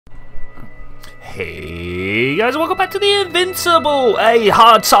Hey guys, welcome back to the Invincible, a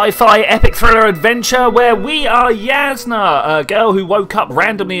hard sci-fi epic thriller adventure where we are Yasna, a girl who woke up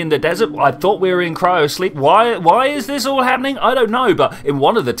randomly in the desert. I thought we were in cryo sleep. Why is this all happening? I don't know, but in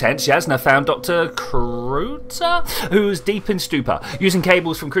one of the tents, Yasna found Dr. Kruta, who's deep in stupor. Using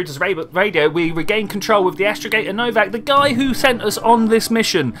cables from Kruta's radio, we regain control with the astrogator Novak, the guy who sent us on this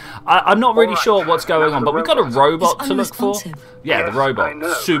mission. I'm not really sure what's going on, but we've got a robot to look for. Yeah, the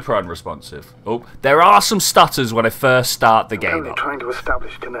robot. Super unresponsive. Oh, there are some stutters when I first start the game. I'm trying to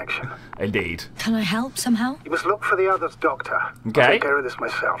establish connection. Indeed. Can I help somehow? You must look for the others, Doctor. Okay. I'll take care of this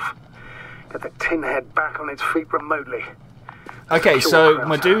myself. Get the tin head back on its feet remotely. Okay, so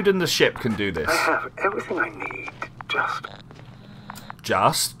my dude in the ship can do this. I have everything I need. Just?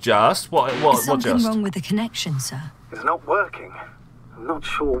 What Is something wrong with the connection, sir? It's not working. I'm not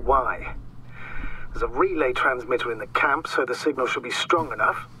sure why. There's a relay transmitter in the camp, so the signal should be strong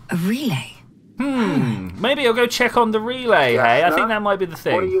enough. A relay? Maybe I'll go check on the relay, Yes, hey? I no? think that might be the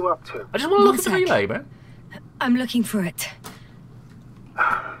thing. What are you up to? I just want to look at the One sec. relay, man. I'm looking for it.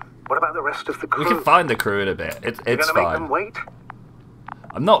 What about the rest of the crew? We can find the crew in a bit. It's You're gonna make them fine. wait?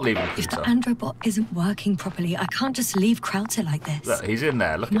 I'm not leaving If the Krita. androbot isn't working properly, I can't just leave Krauter like this. Look, he's in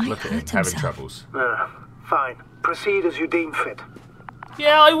there. Look He at might him, hurt having himself. troubles. Fine. Proceed as you deem fit.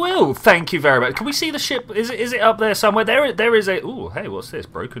 Yeah, I will. Thank you very much. Can we see the ship? Is it up there somewhere? There is a... Ooh, hey, what's this?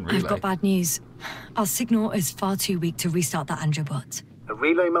 Broken relay. I've got bad news. Our signal is far too weak to restart that androbot. A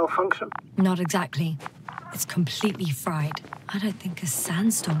relay malfunction? Not exactly. It's completely fried. I don't think a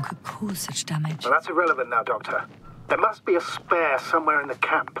sandstorm could cause such damage. Well, that's irrelevant now, Doctor. There must be a spare somewhere in the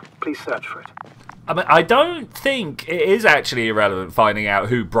camp. Please search for it. I mean, I don't think it is actually irrelevant finding out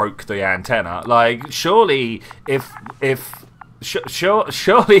who broke the antenna. Like, surely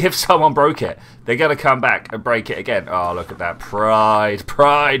surely if someone broke it, they're going to come back and break it again. Oh, look at that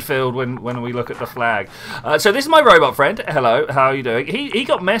pride filled when we look at the flag. So this is my robot friend. Hello, how are you doing? He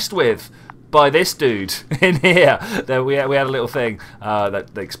got messed with by this dude in here. We had a little thing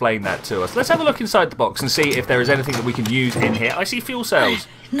that explained that to us. Let's have a look inside the box and see if there is anything that we can use in here. I see fuel cells.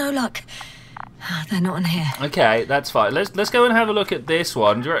 No luck. They're not in here. Okay, that's fine. Let's go and have a look at this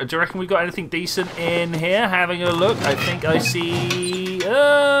one. Do you reckon we've got anything decent in here? Having a look, I think I see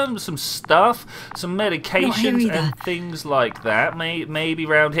some stuff, some medications and things like that. Maybe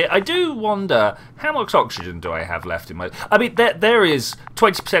around here. I do wonder how much oxygen do I have left in my... I mean, there is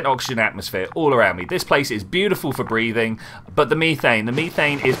 20% oxygen atmosphere all around me. This place is beautiful for breathing, but the methane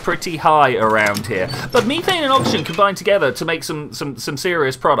is pretty high around here. But methane and oxygen combine together to make some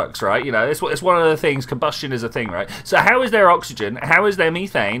serious products, right? You know, it's one of the things. Combustion is a thing, right? So how is there oxygen? How is there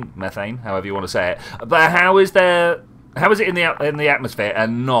methane, however you want to say it? But how is it in the atmosphere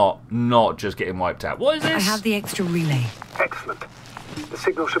and not just getting wiped out? What is this? I have the extra relay. Excellent. The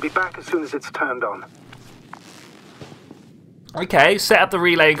signal should be back as soon as it's turned on. Okay, set up the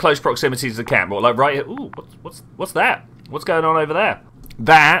relay in close proximity to the camp. Well, like right here. Ooh, what's that? What's going on over there?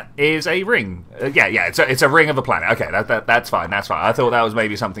 That is a ring. Yeah, it's a ring of a planet. Okay, that's fine. That's fine. I thought that was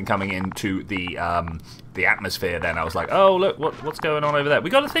maybe something coming into the atmosphere. Then I was like, oh look, what's going on over there? We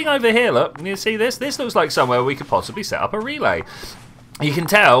got a thing over here. Look, you see this? This looks like somewhere we could possibly set up a relay. You can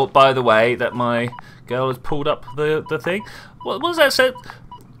tell, by the way, that my girl has pulled up the thing. What does that say?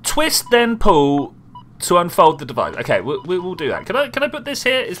 Twist then pull to unfold the device. Okay, we'll do that. Can I put this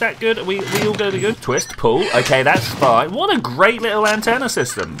here? Is that good? Are we all going to be good? Twist, pull. Okay, that's fine. What a great little antenna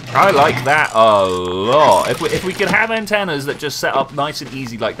system. I like that a lot. If we could have antennas that just set up nice and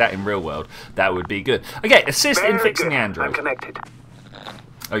easy like that in real world, that would be good. Okay, assist in fixing the android. I'm connected.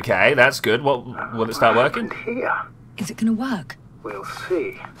 Okay, that's good. Will it start working? Here. Is it going to work? We'll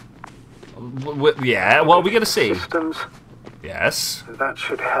see. Yeah, what are we going to see? Systems. Yes. That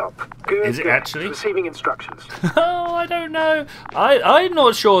should help. Good. Is it good. actually? Receiving instructions. Oh, I don't know. I'm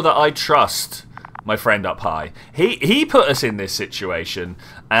not sure that I trust my friend up high. He put us in this situation,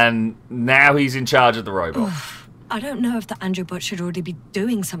 and now he's in charge of the robot. I don't know if the androbot should already be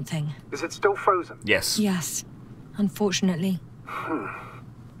doing something. Is it still frozen? Yes. Yes, unfortunately.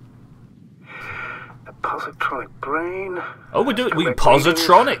 The positronic brain. Oh, we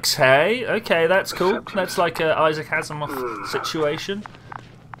positronics, hey? Okay, that's cool. That's like a Isaac Asimov situation.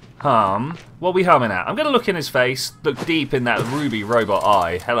 What are we humming at? I'm going to look in his face, look deep in that ruby robot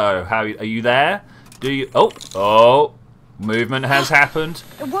eye. Hello, are you there? Do you... Oh, movement has happened.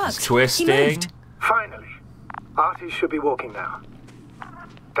 It worked. It's twisting. He moved. Finally. Artie should be walking now.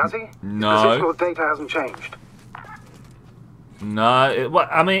 Does he? No. The visual data hasn't changed. No,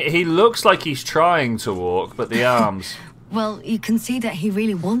 I mean, he looks like he's trying to walk, but the arms... Well, you can see that he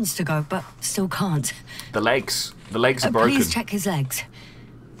really wants to go, but still can't. The legs are broken. Please check his legs.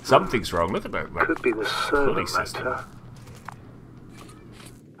 Something's wrong. Look at that. Could be the servo pulley system. motor.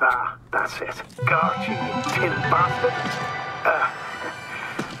 Ah, that's it. Got you, you tin bastard.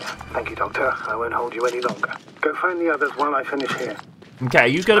 Thank you, Doctor. I won't hold you any longer. Go find the others while I finish here. Okay,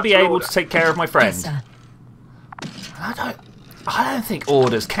 you've got to be able to take care of my friend. Yes, sir. I don't think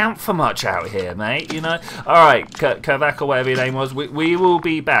orders count for much out here, mate, you know. Alright, Kovac or whatever your name was, we will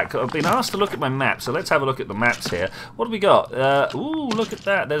be back. I've been asked to look at my map, so let's have a look at the maps here. What have we got? Ooh, look at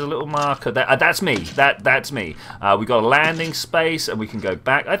that. There's a little marker there. That's me. That's me. We've got a landing space, and we can go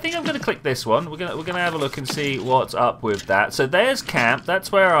back. I think I'm going to click this one. We're gonna have a look and see what's up with that. So there's camp.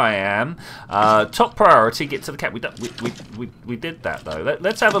 That's where I am. Top priority, get to the camp. We did that, though.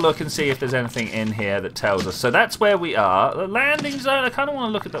 Let's have a look and see if there's anything in here that tells us. So that's where we are. The landing zone, I kind of want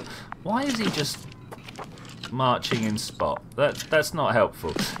to look at that. Why is he just marching in spot? That's not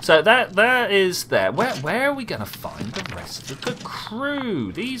helpful. So that is there. Where are we going to find the rest of the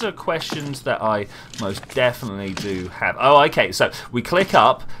crew? These are questions that I most definitely do have. Oh, okay. So we click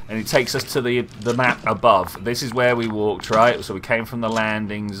up and it takes us to the map above. This is where we walked, right? So we came from the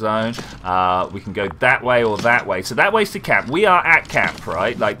landing zone. We can go that way or that way. So that way's to camp. We are at camp,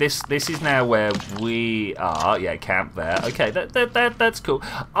 right? Like this is now where we are. Yeah, camp there. Okay, that's cool.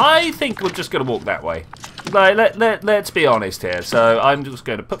 I think we're just going to walk that way. Like, let's be honest here. So I'm just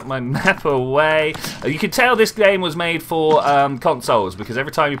going to put my map away. You can tell this game was made for consoles because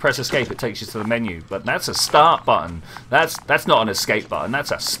every time you press escape it takes you to the menu. But that's a start button. That's not an escape button.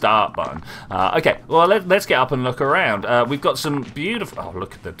 That's a start button. Okay, well let's get up and look around. We've got some beautiful. Oh,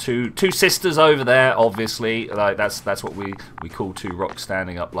 look at the two sisters over there. Obviously, like that's what we call two rocks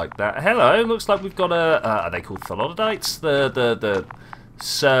standing up like that. Hello, looks like we've got a. Are they called Thelodidites? The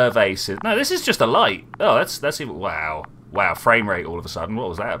survey system. No, this is just a light. Oh, that's even. Wow, frame rate all of a sudden. What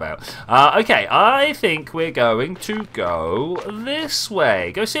was that about? Okay, I think we're going to go this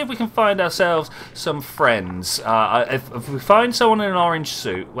way. Go see if we can find ourselves some friends. If we find someone in an orange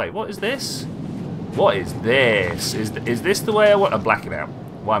suit. Wait, what is this? What is this? Is this the way I want? I'm blacking out.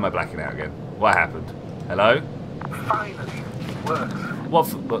 Why am I blacking out again? What happened? Hello? Finally, it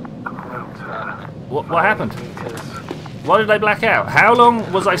works. What happened? Why did I black out? How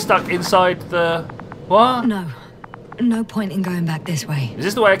long was I stuck inside the... What? No point in going back this way. Is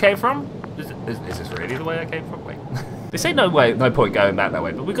this the way I came from? Is this really the way I came from? Wait. They say no point going back that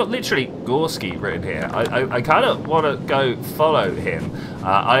way, but we've got literally Gorski written here. I kind of want to go follow him.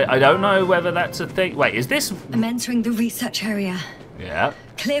 I don't know whether that's a thing. Wait, is this... I'm entering the research area. Yeah.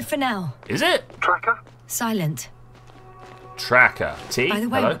 Clear for now. Is it? Tracker? Silent. Tracker. T? By the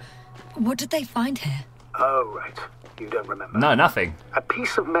way, hello? what did they find here? Oh, right. You don't remember? No, nothing. A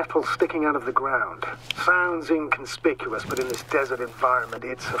piece of metal sticking out of the ground. Sounds inconspicuous, but in this desert environment,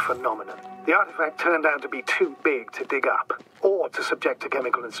 it's a phenomenon. The artifact turned out to be too big to dig up, or to subject to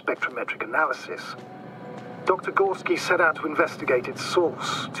chemical and spectrometric analysis. Dr. Gorski set out to investigate its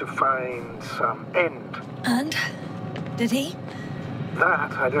source, to find some end. And? Did he?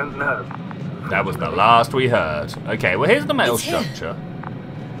 That, I don't know. That was the last we heard. Okay, well here's the metal It's here. structure.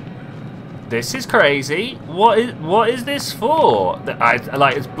 This is crazy. What is this for?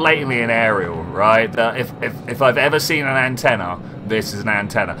 Like it's blatantly an aerial, right? If I've ever seen an antenna, this is an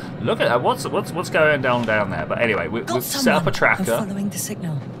antenna. Look at that. What's going on down there? But anyway, we've set up a tracker. I'm following the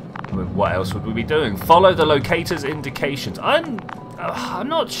signal. What else would we be doing? Follow the locator's indications. I'm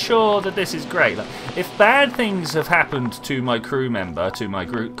not sure that this is great. Like, if bad things have happened to my crew member, to my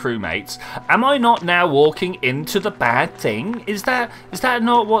crewmates, am I not now walking into the bad thing? Is that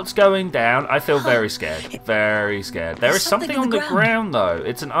not what's going down? I feel very scared. Very scared. There is something on the ground though.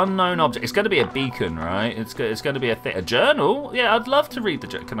 It's an unknown object. It's going to be a beacon, right? It's going to be a journal. Yeah, I'd love to read the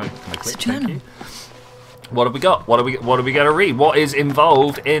journal. Can I click? Thank you. What have we got? What are we going to read? What is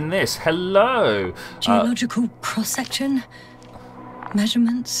involved in this? Hello. Geological cross-section.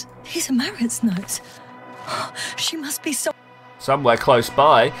 Measurements. These are Marit's notes. She must be somewhere close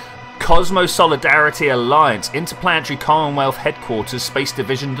by. Cosmo Solidarity Alliance, Interplanetary Commonwealth Headquarters, Space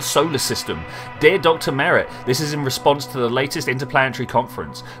Division, the Solar System. Dear Dr. Merritt, this is in response to the latest interplanetary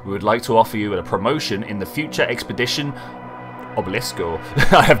conference. We would like to offer you a promotion in the future expedition Obelisco.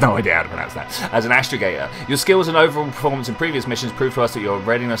 I have no idea how to pronounce that. As an astrogator, your skills and overall performance in previous missions prove to us that your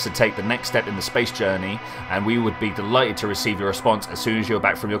readiness to take the next step in the space journey, and we would be delighted to receive your response as soon as you're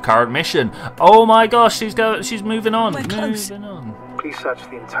back from your current mission. Oh my gosh, she's moving on. We're close. Moving on. Please search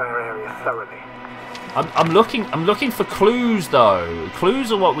the entire area thoroughly. I'm looking for clues though.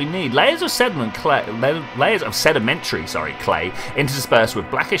 Clues are what we need. Layers of sedimentary clay interspersed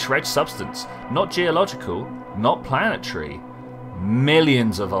with blackish red substance. Not geological, not planetary.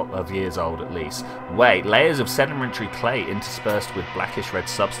 millions of years old at least. Wait, layers of sedimentary clay interspersed with blackish red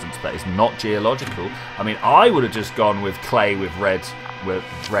substance that is not geological. I mean, I would have just gone with clay with red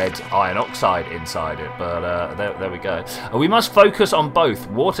iron oxide inside it, but there we go. We must focus on both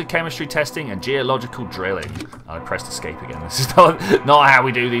water chemistry testing and geological drilling. I pressed escape again. This is not how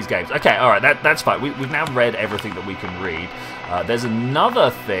we do these games. Okay, all right, that's fine. We've now read everything that we can read. There's another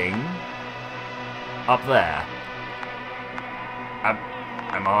thing up there.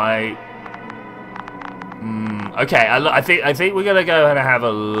 Am I? Okay, I think we're gonna go and have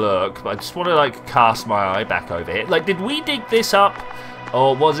a look. But I just want to like cast my eye back over here. Like, did we dig this up,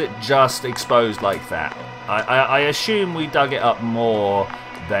 or was it just exposed like that? I assume we dug it up more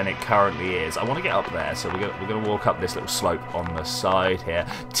than it currently is. I want to get up there, so we're gonna walk up this little slope on the side here.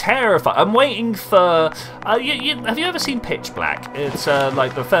 Terrified. I'm waiting for. Have you ever seen Pitch Black? It's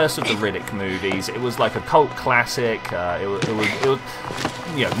like the first of the Riddick movies. It was like a cult classic. It was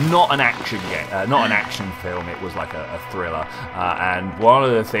you know, not an action film. It was like a thriller. And one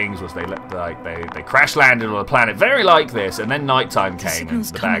of the things was they crash landed on a planet very like this, and then nighttime came and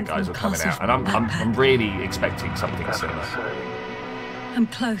the bad guys were coming out. And I'm really expecting something similar. I'm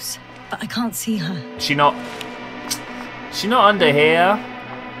close, but I can't see her. She not under here.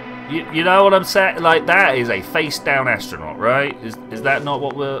 You know what I'm saying? Like, that is a face-down astronaut, right? Is that not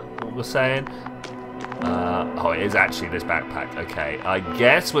what we're saying? Oh, it is actually this backpack. Okay, I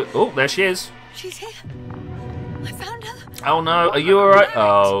guess we're... Oh, there she is. She's here. I found her. Oh no, are you alright?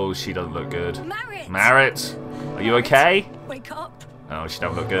 Oh, she doesn't look good. Marit, are you okay? Wake up. Oh, she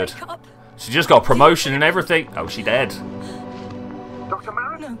don't look good. Wake up. She just got promotion and everything. Oh, she dead. Dr.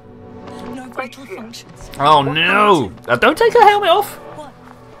 Marit? No vital functions. Oh no! Don't take her helmet off. What?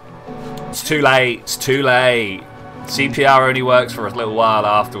 It's too late. It's too late. CPR only works for a little while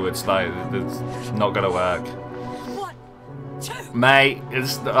afterwards. Like, it's not gonna work. What? Two. Mate,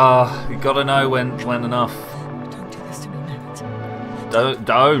 it's you gotta know when enough. Don't do this to me, Marit.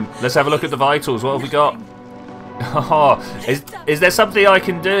 Don't. Let's have a look at the vitals. What have we got? Oh, is there something I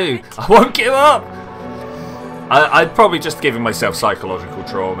can do? I won't give up. I'd probably just giving myself psychological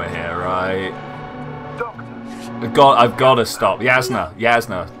trauma here, right? Doctor. I've got to stop. Yasna.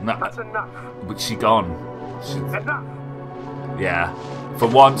 No, That's enough. but she gone. Enough. Yeah. For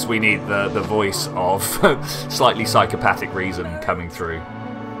once, we need the voice of slightly psychopathic reason coming through.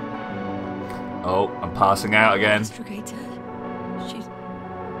 Oh, I'm passing out again.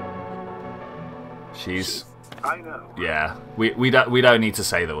 She's. I know. Yeah. We don't need to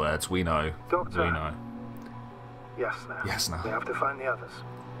say the words. We know. Doctor. We know. Yes, now. Yes, now. We have to find the others.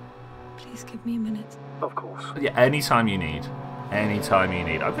 Please give me a minute. Of course. Yeah. Anytime you need. Anytime you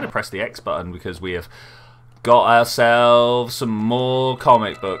need. I'm going to press the X button because we have got ourselves some more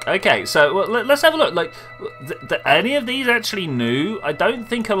comic book. Okay, so let's have a look. Like, any of these actually new? I don't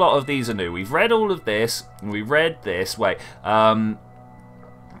think a lot of these are new. We've read all of this. We read this. Wait,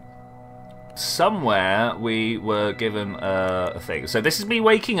 somewhere we were given a thing. So this is me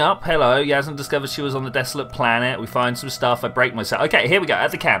waking up. Hello, Yasna discovers she was on the desolate planet. We find some stuff. I break myself. Okay, here we go.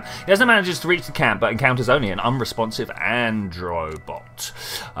 At the camp, Yasna manages to reach the camp, but encounters only an unresponsive androbot.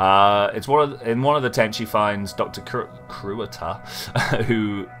 It's in one of the tents she finds Dr. Cruata,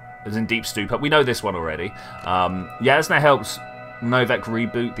 who is in deep stupor. We know this one already. Yasna helps Novak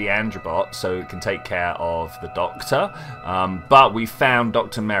reboot the androbot so it can take care of the doctor, but we found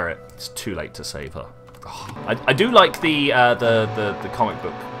Dr. Merritt. It's too late to save her. Oh, I do like the comic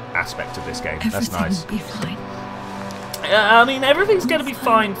book aspect of this game. That's nice. Everything will be fine. I mean, everything's going to be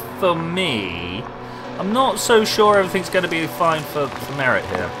fine for me. I'm not so sure everything's going to be fine for Merritt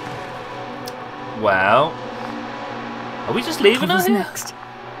here. Well, are we just leaving her Who's here? next?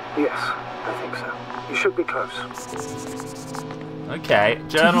 Yes, I think so. You should be close. Okay,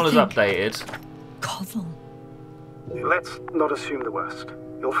 journal is think? updated. Koval. Let's not assume the worst.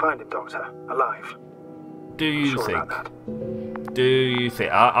 You'll find him, Doctor, alive. Do you Sure think? about that. Do you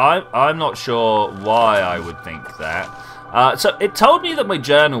think? I'm not sure why I would think that. So it told me that my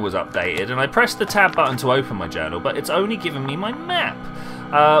journal was updated, and I pressed the tab button to open my journal, but it's only given me my map.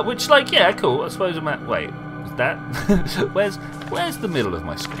 Which, like, yeah, cool. I suppose a map. Wait, is that? where's the middle of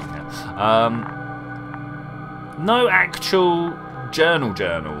my screen now? No actual journal,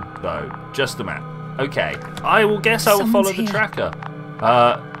 though. Just the map. Okay. I will guess I will follow the tracker.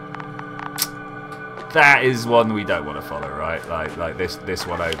 That is one we don't want to follow, right? Like this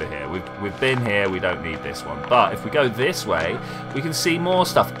one over here. We've been here. We don't need this one. But if we go this way, we can see more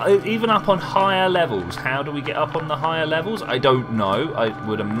stuff. Even up on higher levels. How do we get up on the higher levels? I don't know. I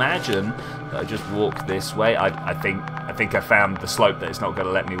would imagine that I just walk this way. I think I think I found the slope that it's not going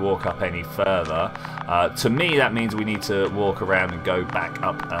to let me walk up any further. To me, that means we need to walk around and go back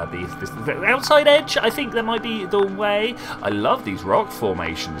up the outside edge. I think that might be the way. I love these rock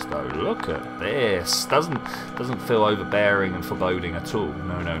formations, though. Look at this. Doesn't feel overbearing and foreboding at all.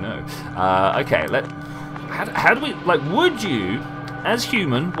 No. Okay, how do we, like, would you, as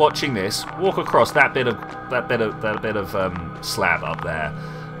human watching this, walk across that bit of slab up there?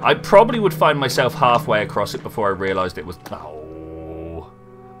 I probably would find myself halfway across it before I realised it was...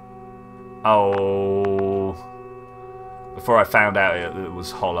 Oh. Before I found out it was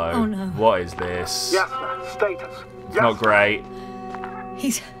hollow. Oh, no. What is this? Yes, status. It's not great.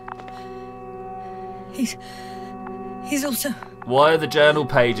 He's also... Why are the journal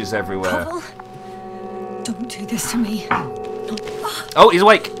pages everywhere? Koval? Don't do this to me. Oh, he's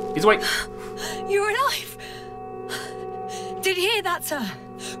awake. He's awake. You're alive. Did you hear that, sir?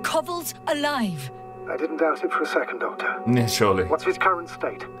 Koval's alive. I didn't doubt it for a second, Doctor. Yeah, surely. What's his current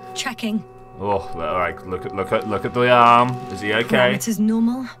state? Checking. Oh, all right. Look at the arm. Is he okay? Parameters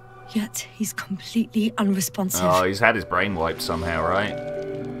normal, yet he's completely unresponsive. Oh, he's had his brain wiped somehow, right?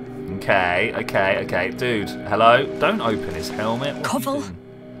 Okay. Dude, hello? Don't open his helmet. Koval.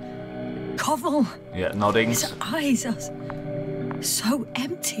 Koval. Yeah, nodding. His eyes are so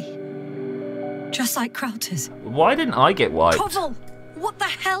empty. Just like Krauter's. Why didn't I get wiped? Koval! What the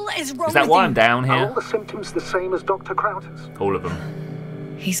hell is wrong with Is that why you? I'm down Are here? all the symptoms the same as Dr. Krauter's? All of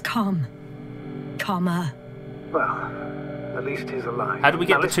them. He's calm. Calmer. Well, at least he's alive. How do we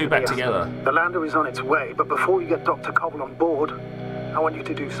get Now the listen two to back me, together? Aston. The lander is on its way, but before you get Dr. Koval on board, I want you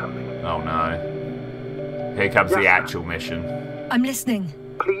to do something. Oh no. Here comes the actual mission. I'm listening.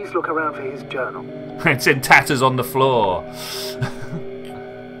 Please look around for his journal. It's in tatters on the floor.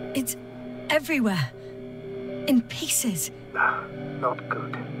 It's everywhere. In pieces. Not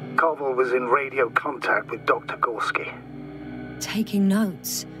good. Koval was in radio contact with Dr. Gorski. Taking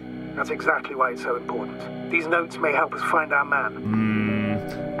notes. That's exactly why it's so important. These notes may help us find our man.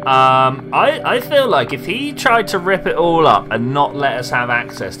 I feel like if he tried to rip it all up and not let us have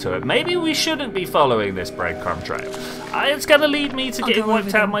access to it, maybe we shouldn't be following this breadcrumb trail. It's going to lead me to getting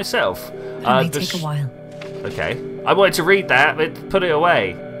wiped out myself. It may take a while. Okay. I wanted to read that, but put it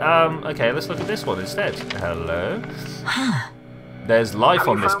away. Okay, let's look at this one instead. Hello. There's life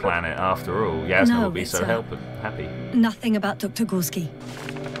on this planet after all. Yasna will be so happy. Nothing about Dr. Gorski.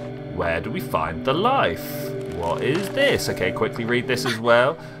 Where do we find the life? What is this? Okay, quickly read this as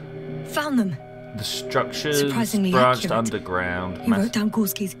well. Found them. The structures Surprisingly branched accurate. underground. He wrote down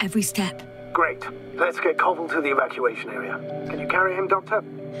Gorski's every step. Great. Let's get Koval to the evacuation area. Can you carry him, Doctor?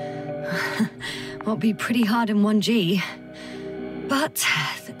 Will be pretty hard in 1G. But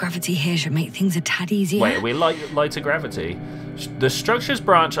the gravity here should make things a tad easier. Wait, are we lighter gravity? The structures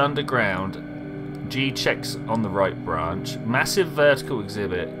branch underground. G checks on the right branch. Massive vertical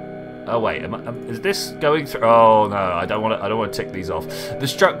exhibit. Oh wait, is this going through? Oh no, I don't want to tick these off. The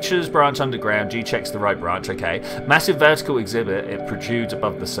structures branch underground. G checks the right branch. Okay. Massive vertical exhibit. It protrudes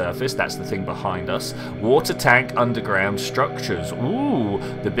above the surface. That's the thing behind us. Water tank underground structures. Ooh,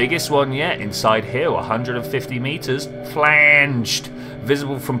 the biggest one yet. Inside here, 150 meters. Flanged.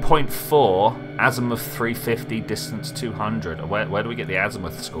 Visible from point 4. Azimuth 350. Distance 200. Where do we get the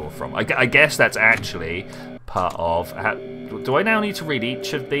azimuth score from? I guess that's actually part of... Do I now need to read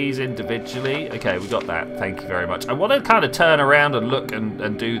each of these individually? Okay, we got that. Thank you very much. I want to kind of turn around and look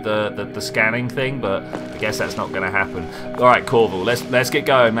and do the scanning thing, but I guess that's not going to happen. All right, Koval, let's get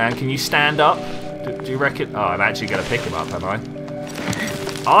going, man. Can you stand up? Do you reckon? Oh, I'm actually going to pick him up, am I?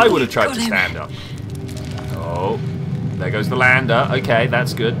 I would have tried to stand up. Oh, there goes the lander. Okay,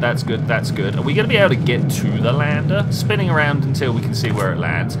 that's good. That's good. Are we going to be able to get to the lander? Spinning around until we can see where it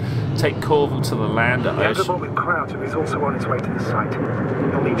lands. Take Koval to the lander. The other one with Krauter is also on its way to the site.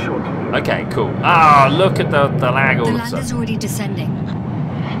 You'll meet shortly. Okay, cool. Ah, look at the lag all of a The sudden. lander's already descending.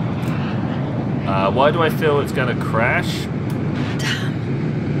 Why do I feel it's going to crash? Damn.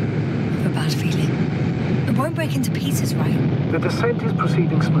 I have a bad feeling. It won't break into pieces, right? The descent is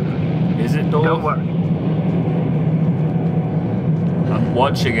proceeding smoothly. Is it, Dawn? Don't worry. I'm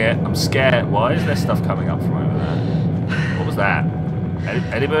watching it. I'm scared. Why is there stuff coming up from over there? What was that?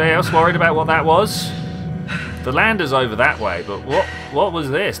 Anybody else worried about what that was? The lander's over that way, but what was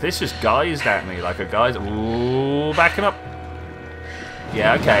this? This just guised at me like a geyser. Ooh, backing up.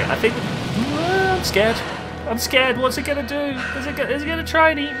 Yeah, okay. I think... I'm scared. I'm scared. What's it going to do? Is it going to try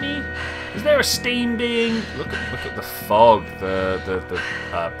and eat me? Is there a steam being? Look at the fog. The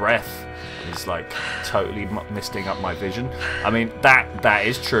breath is like totally misting up my vision. I mean, that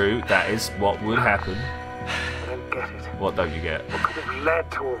is true. That is what would happen. I don't get it. What don't you get? What could have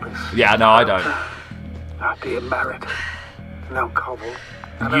led to all this? Yeah, no, I don't. Ah, dear Merritt. No Cobble.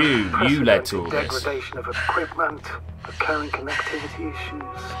 You led to all this. Degradation of equipment, recurring connectivity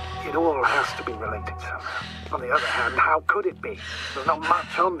issues. It all has to be related somehow. On the other hand, how could it be? There's not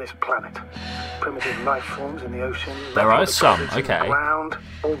much on this planet. Primitive life forms in the ocean. There are some, in the okay. ground,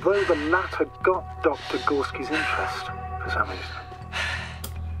 although the latter got Dr. Gorski's interest for some reason.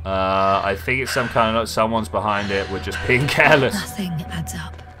 I think it's some kind of someone's behind it. We're just being careless. Nothing adds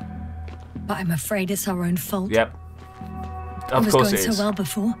up. But I'm afraid it's our own fault. Yep. It was going is. so well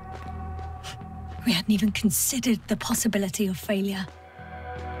before. We hadn't even considered the possibility of failure.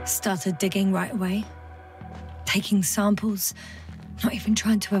 Started digging right away. Taking samples. Not even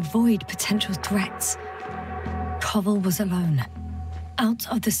trying to avoid potential threats. Koval was alone.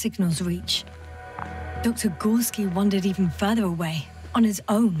 Out of the signal's reach. Dr. Gorski wandered even further away. On his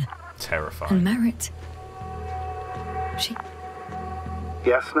own. Terrifying. And Merritt. She...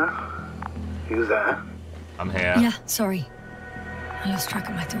 Yes, now? You there? I'm here. Yeah, sorry. I lost track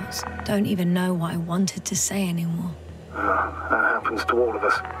of my thoughts. Don't even know what I wanted to say anymore. Oh, that happens to all of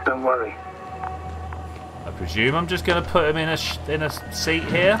us. Don't worry. I presume I'm just going to put him in a seat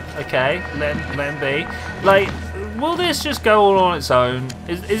here. Okay, let him be. Like, will this just go all on its own?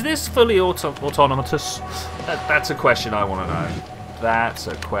 Is this fully autonomous? That's a question I want to know. That's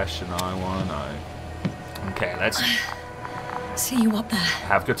a question I want to know. Okay, let's... See you up there.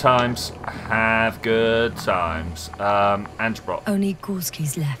 Have good times. Have good times. Androbot. Only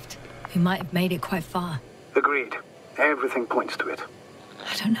Gorski's left. He might have made it quite far. Agreed. Everything points to it.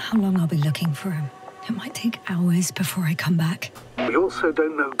 I don't know how long I'll be looking for him. It might take hours before I come back. We also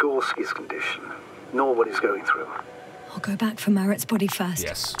don't know Gorski's condition, nor what he's going through. I'll go back for Merritt's body first.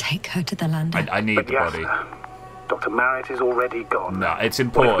 Yes. Take her to the lander. I need the body. Dr. Merritt is already gone. No, it's What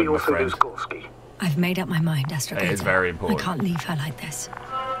important, if we my also friend. lose Gorski? I've made up my mind, Astrogator. It is very important. I can't leave her like this.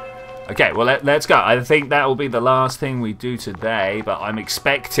 Okay, well, let's go. I think that will be the last thing we do today, but I'm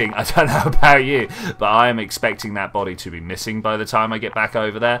expecting, I don't know about you, but I am expecting that body to be missing by the time I get back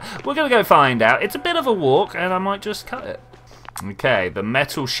over there. We're going to go find out. It's a bit of a walk, and I might just cut it. Okay, the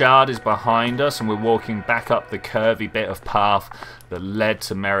metal shard is behind us, and we're walking back up the curvy bit of path that led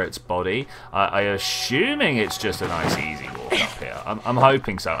to Merritt's body. I'm assuming it's just a nice, easy walk up here. I'm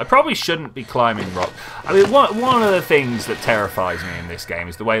hoping so. I probably shouldn't be climbing rock. I mean, one of the things that terrifies me in this game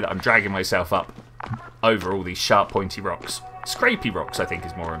is the way that I'm dragging myself up over all these sharp, pointy rocks. Scrapey rocks, I think,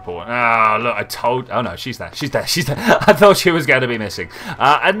 is more important. Ah, look, I told... Oh, no, she's there. She's there. She's there. I thought she was going to be missing.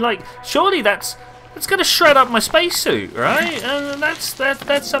 And, like, surely that's... It's going to shred up my spacesuit, right? And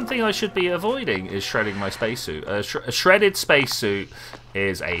that's something I should be avoiding, is shredding my spacesuit. A shredded spacesuit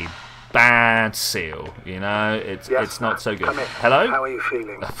is a bad seal, you know? It's not so good. Come in. Hello? How are you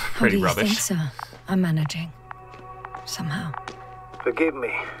feeling? Pretty How do you rubbish. think, sir? I'm managing. Somehow. Forgive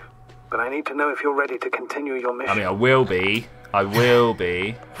me, but I need to know if you're ready to continue your mission. I mean, I will be. I will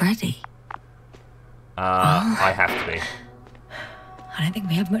be. Ready? I have to be. I don't think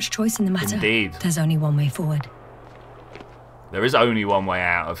we have much choice in the matter. Indeed. There's only one way forward. There is only one way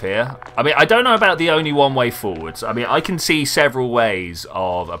out of here. I mean, I don't know about the only one way forwards. I mean, I can see several ways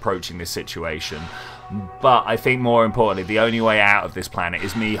of approaching this situation. But I think more importantly, the only way out of this planet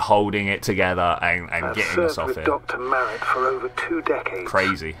is me holding it together and getting us off with here. Dr. Merritt for over 2 decades.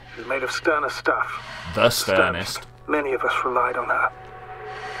 Crazy. She's made of sterner stuff. The sternest. Many of us relied on her.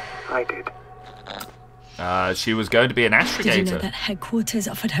 I did. She was going to be an astrogator. Did you know that headquarters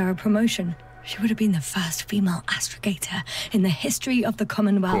offered her a promotion? She would have been the first female astrogator in the history of the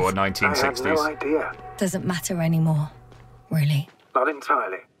Commonwealth. For I 1960s. had no idea. Doesn't matter anymore, really. Not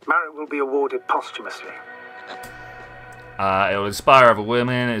entirely. Merritt will be awarded posthumously. It will inspire other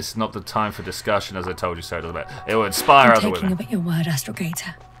women. It's not the time for discussion, as I told you so. It will inspire other I'm taking women. you at your word,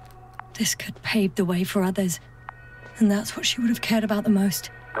 Astrogator. This could pave the way for others. And that's what she would have cared about the most.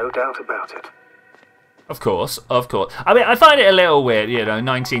 No doubt about it. Of course, of course. I mean, I find it a little weird, you know,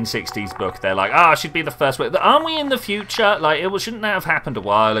 1960s book. They're like, she'd be the first one. Aren't we in the future? Like, shouldn't that have happened a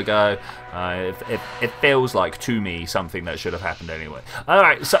while ago? It feels like, to me, something that should have happened anyway. All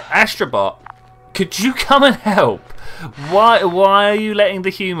right, so Astrobot, could you come and help? Why are you letting the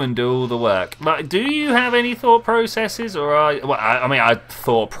human do all the work? Like, do you have any thought processes, or I mean,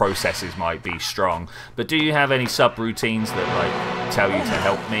 thought processes might be strong, but do you have any subroutines that like tell you to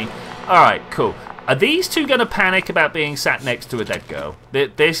help me? All right, cool. Are these two going to panic about being sat next to a dead girl?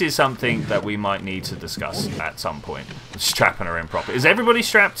 This is something that we might need to discuss at some point. Strapping her in properly. Is everybody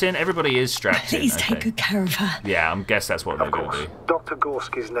strapped in? Everybody is strapped in. Please take good care of her. Yeah, I guess that's what they're going to do. Dr.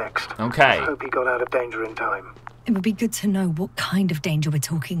 Gorski's next. Okay. I hope he got out of danger in time. It would be good to know what kind of danger we're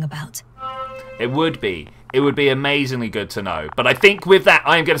talking about. It would be. It would be amazingly good to know. But I think with that,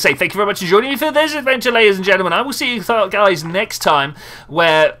 I'm going to say thank you very much for joining me for this adventure, ladies and gentlemen. I will see you guys next time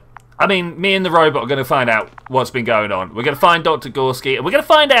where, I mean, me and the robot are going to find out what's been going on. We're going to find Dr. Gorski, and we're going to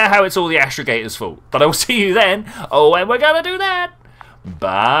find out how it's all the Astrogator's fault. But I will see you then. Oh, and we're going to do that.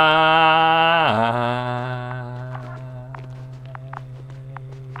 Bye.